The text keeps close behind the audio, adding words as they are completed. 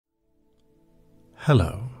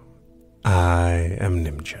Hello, I am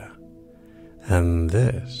Ninja, and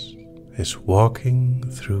this is Walking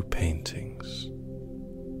Through Paintings.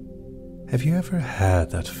 Have you ever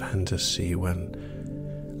had that fantasy when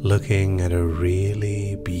looking at a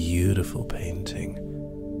really beautiful painting,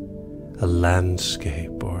 a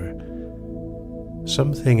landscape or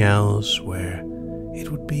something else where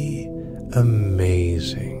it would be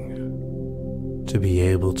amazing to be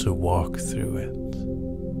able to walk through it?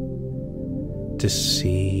 To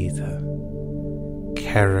see the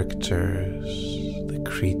characters, the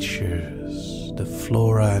creatures, the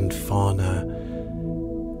flora and fauna,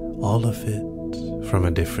 all of it from a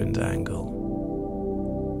different angle.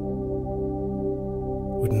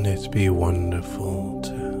 Wouldn't it be wonderful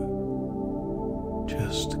to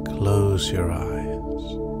just close your eyes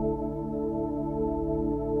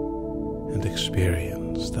and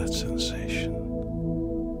experience that sensation?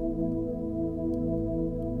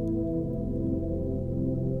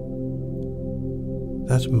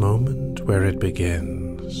 That moment where it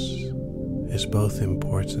begins is both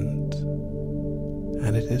important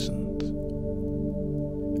and it isn't.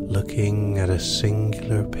 Looking at a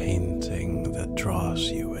singular painting that draws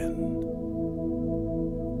you in.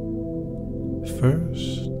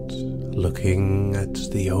 First, looking at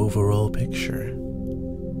the overall picture,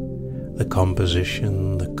 the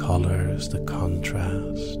composition, the colors, the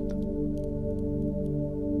contrast,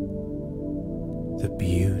 the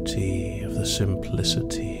beauty of the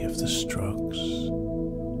simplicity of the strokes.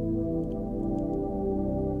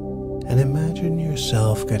 And imagine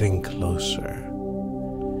yourself getting closer,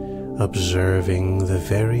 observing the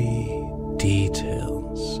very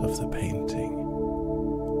details of the painting,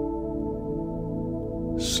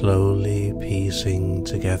 slowly piecing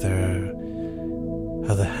together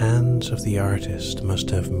how the hands of the artist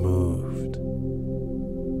must have moved,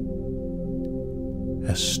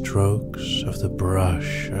 as strokes of the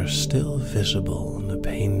brush are still visible in the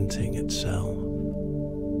painting itself.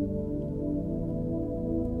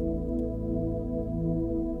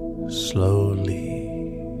 Slowly,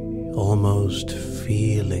 almost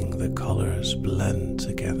feeling the colors blend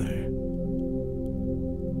together,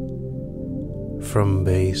 from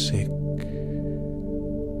basic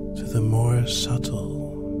to the more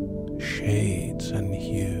subtle shades and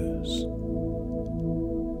hues.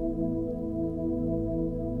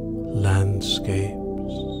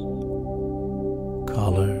 Landscapes,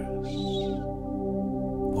 colors,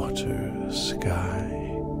 water, sky,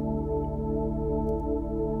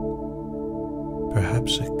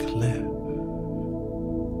 perhaps a cliff,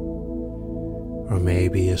 or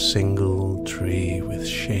maybe a single tree with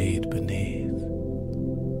shade beneath.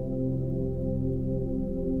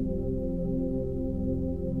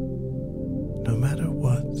 No matter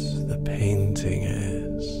what the painting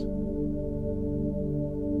is,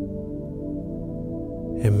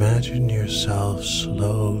 imagine yourself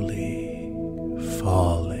slowly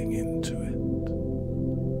falling into it.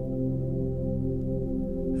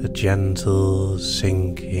 A gentle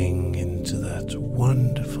sinking into that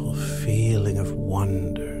wonderful feeling of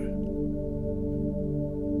wonder,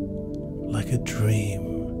 like a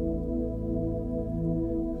dream,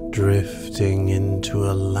 drifting into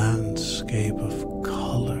a landscape of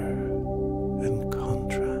color and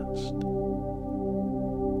contrast.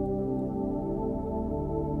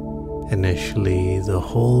 Initially, the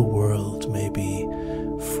whole world may be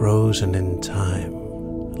frozen in time,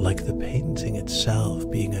 like the painting itself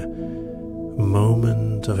being a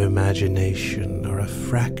moment of imagination or a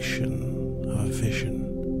fraction of a vision.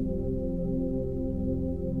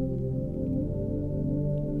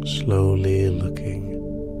 Slowly looking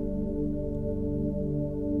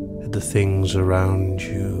at the things around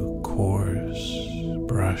you, coarse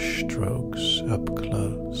brush strokes up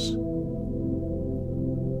close,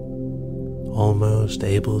 almost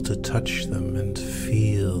able to touch them and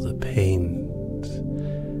feel the paint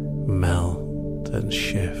melt and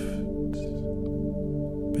shift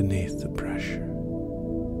beneath the pressure.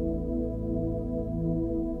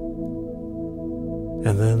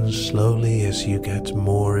 And then slowly, as you get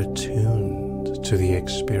more attuned to the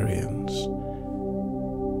experience,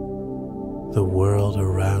 the world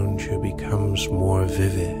around you becomes more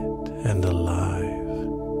vivid and alive.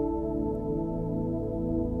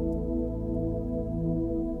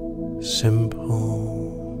 Simple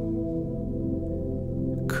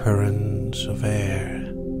currents of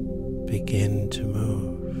air begin to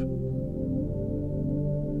move,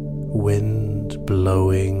 wind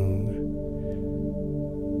blowing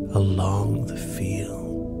along the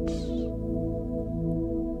fields,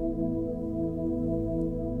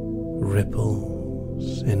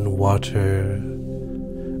 ripples in water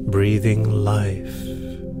breathing life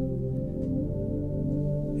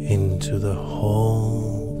into the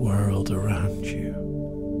whole world around you.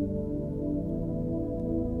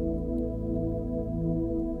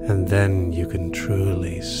 And then you can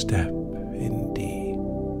truly step in deep.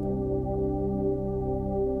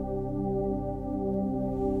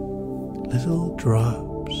 Little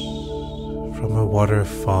drops from a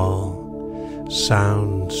waterfall,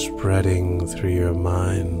 sound spreading through your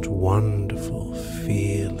mind, wonderful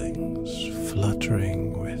feelings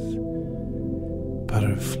fluttering with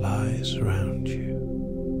butterflies around you.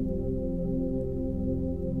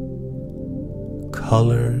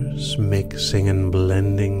 Colors mixing and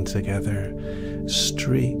blending together,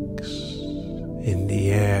 streaks in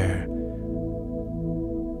the air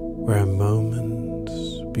where a moment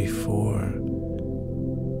before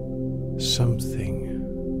something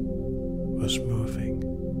was moving.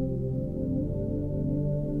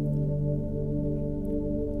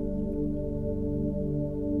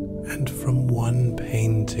 And from one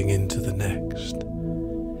painting into the next,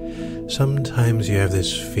 sometimes you have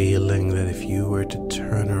this feeling that if you were to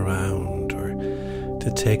turn around or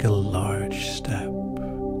to take a large step,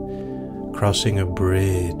 crossing a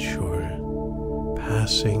bridge or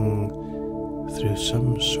passing through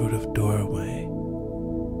some sort of doorway,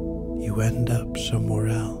 you end up somewhere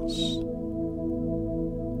else.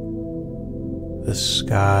 The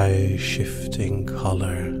sky shifting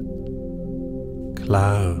color,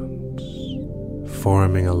 clouds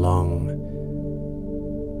forming along,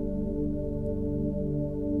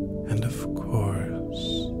 and of course,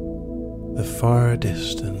 the far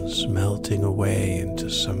distance melting away into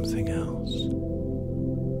something else.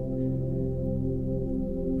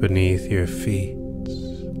 Beneath your feet,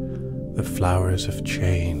 the flowers have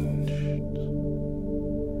changed.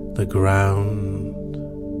 The ground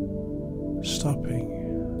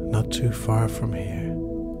stopping not too far from here.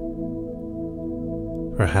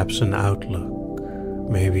 Perhaps an outlook,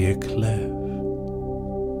 maybe a cliff,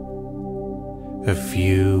 a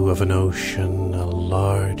view of an ocean, a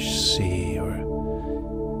large sea, or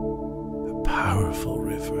a powerful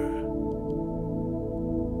river.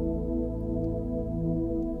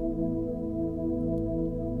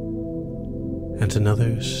 And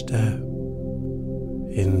another step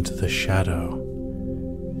into the shadow,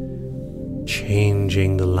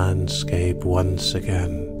 changing the landscape once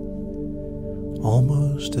again,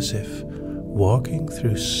 almost as if walking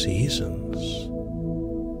through seasons.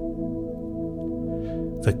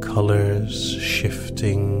 The colors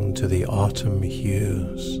shifting to the autumn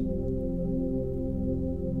hues,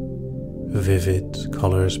 vivid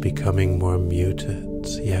colors becoming more muted,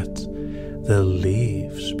 yet the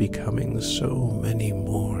leaves becoming so many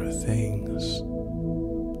more things.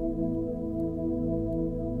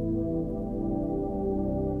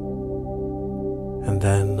 And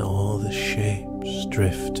then all the shapes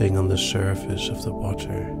drifting on the surface of the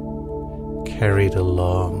water, carried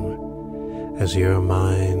along as your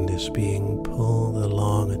mind is being pulled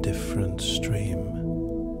along a different stream.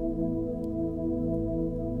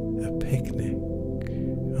 A picnic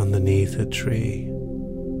underneath a tree.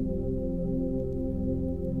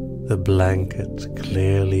 The blanket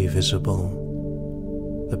clearly visible,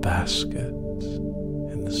 the basket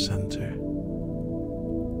in the center.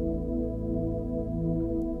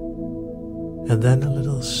 And then a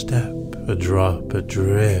little step, a drop, a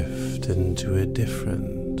drift into a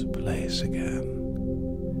different place again.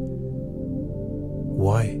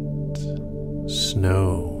 White,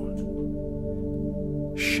 snow,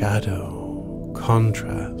 shadow,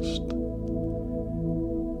 contrast.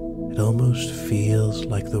 It almost feels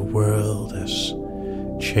like the world has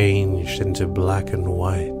changed into black and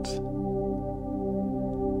white,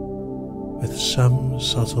 with some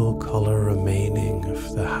subtle color remaining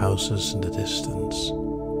of the houses in the distance.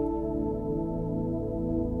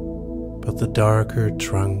 But the darker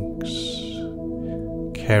trunks,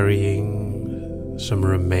 carrying some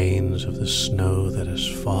remains of the snow that has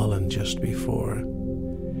fallen just before,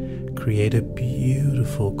 create a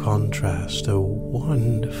beautiful contrast, a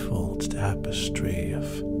wonderful tapestry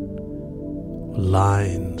of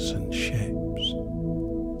lines and shapes.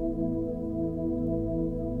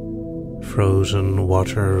 Frozen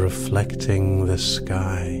water reflecting the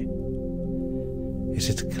sky. Is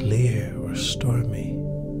it clear or stormy?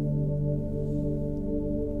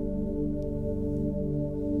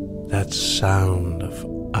 That sound of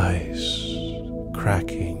ice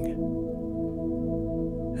cracking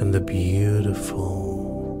and the beautiful,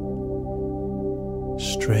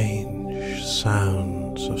 strange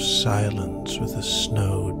sounds of silence with the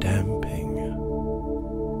snow damping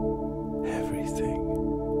everything.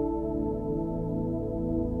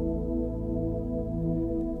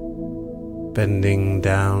 Bending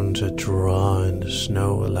down to draw in the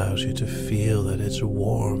snow allows you to feel that it's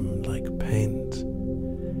warm like paint.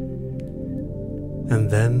 And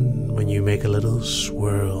then when you make a little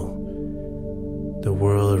swirl, the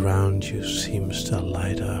world around you seems to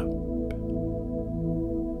light up.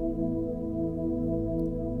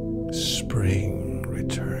 Spring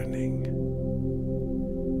returning.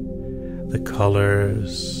 The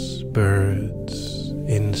colors, birds,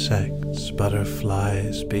 insects,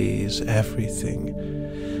 butterflies, bees, everything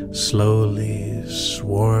slowly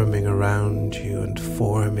swarming around you and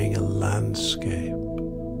forming a landscape,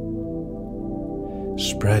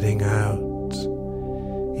 spreading out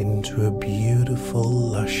into a beautiful,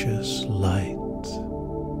 luscious light.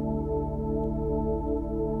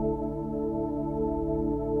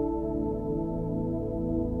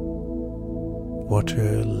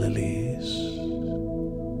 Water lilies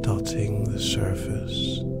dotting the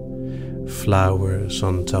surface, flowers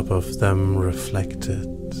on top of them reflected,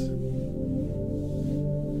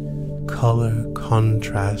 color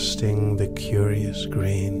contrasting the curious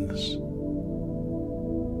greens,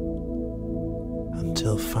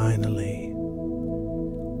 until finally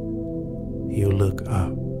you look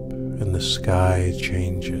up and the sky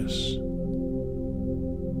changes,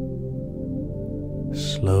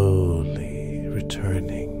 slowly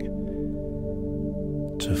returning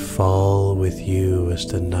to fall with you as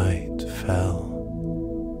the night fell.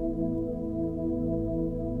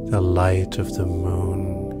 The light of the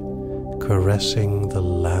moon caressing the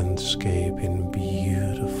landscape in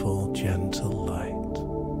beautiful, gentle light.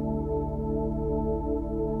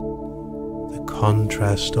 The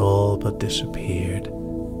contrast all but disappeared,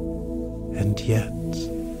 and yet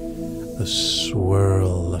the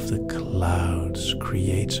swirl of the clouds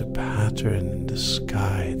creates a pattern in the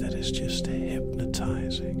sky that is just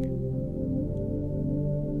hypnotizing.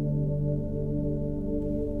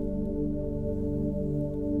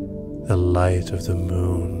 The light of the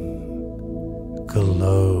moon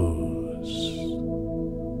glows,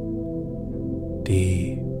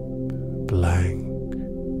 deep, blank,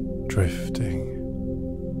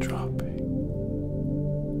 drifting, dropping.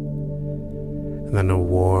 And then a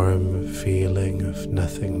warm feeling of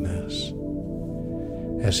nothingness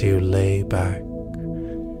as you lay back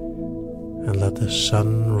and let the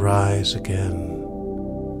sun rise again.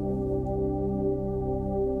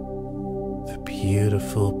 The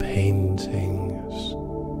beautiful paintings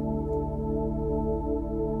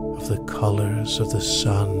of the colors of the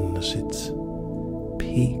sun as it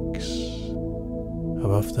peaks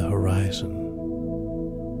above the horizon.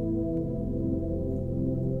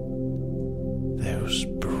 Those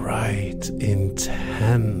bright,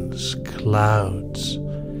 intense clouds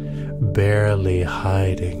barely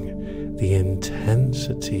hiding the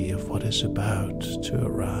intensity of what is about to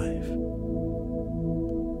arrive.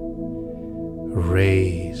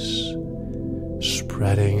 Rays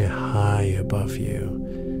spreading high above you,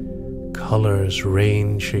 colors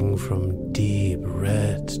ranging from deep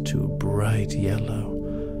red to bright yellow,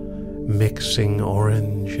 mixing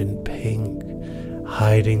orange and pink,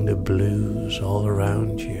 hiding the blues all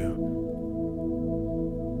around you.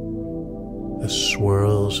 The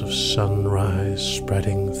swirls of sunrise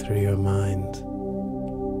spreading through your mind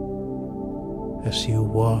as you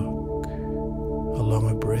walk along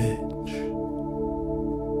a bridge.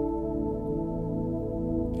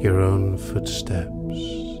 Your own footsteps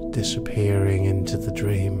disappearing into the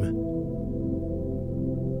dream,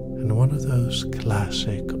 and one of those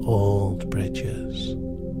classic old bridges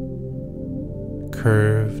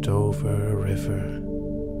curved over a river,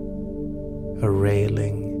 a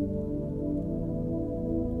railing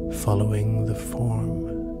following the form.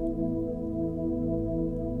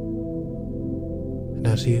 And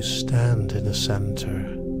as you stand in the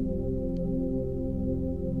center,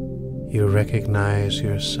 you recognize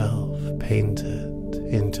yourself painted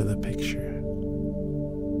into the picture,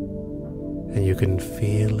 and you can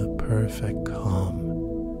feel a perfect calm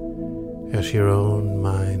as your own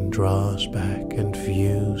mind draws back and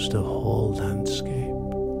views the whole landscape,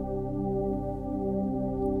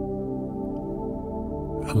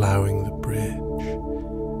 allowing the bridge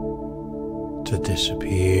to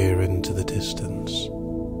disappear into the distance.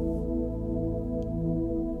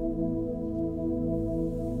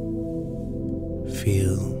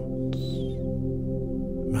 Fields,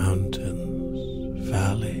 mountains,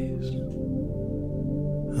 valleys,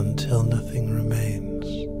 until nothing remains.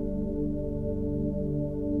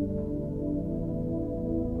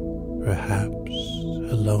 Perhaps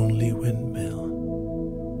a lonely windmill,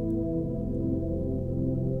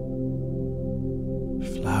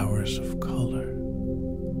 flowers of color,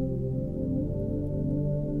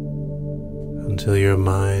 until your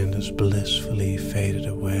mind has blissfully faded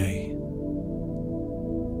away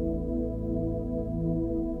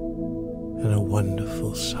and a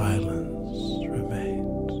wonderful silence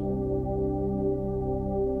remains.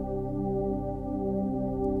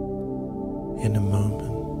 In a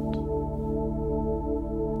moment,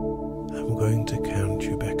 I'm going to count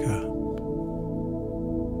you back up.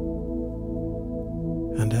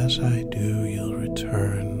 And as I do, you'll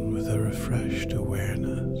return with a refreshed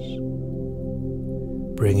awareness,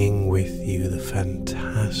 bringing with you the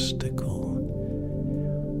fantastical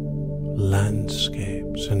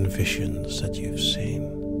landscapes and visions that you've seen,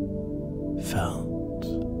 felt,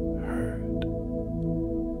 heard.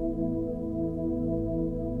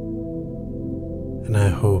 And I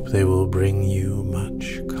hope they will bring you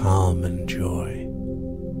much calm and joy,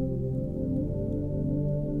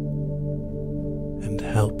 and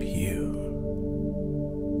help you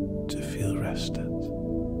to feel rested.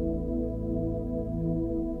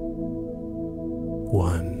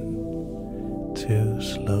 1, 2,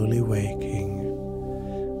 slowly waking.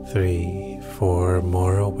 3, 4,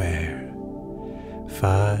 more aware.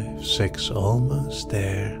 5, 6, almost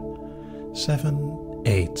there. 7,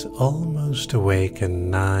 8, almost awake. And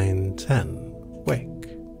 9, 10, wake.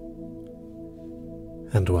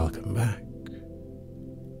 And welcome back.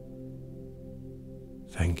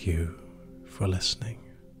 Thank you for listening.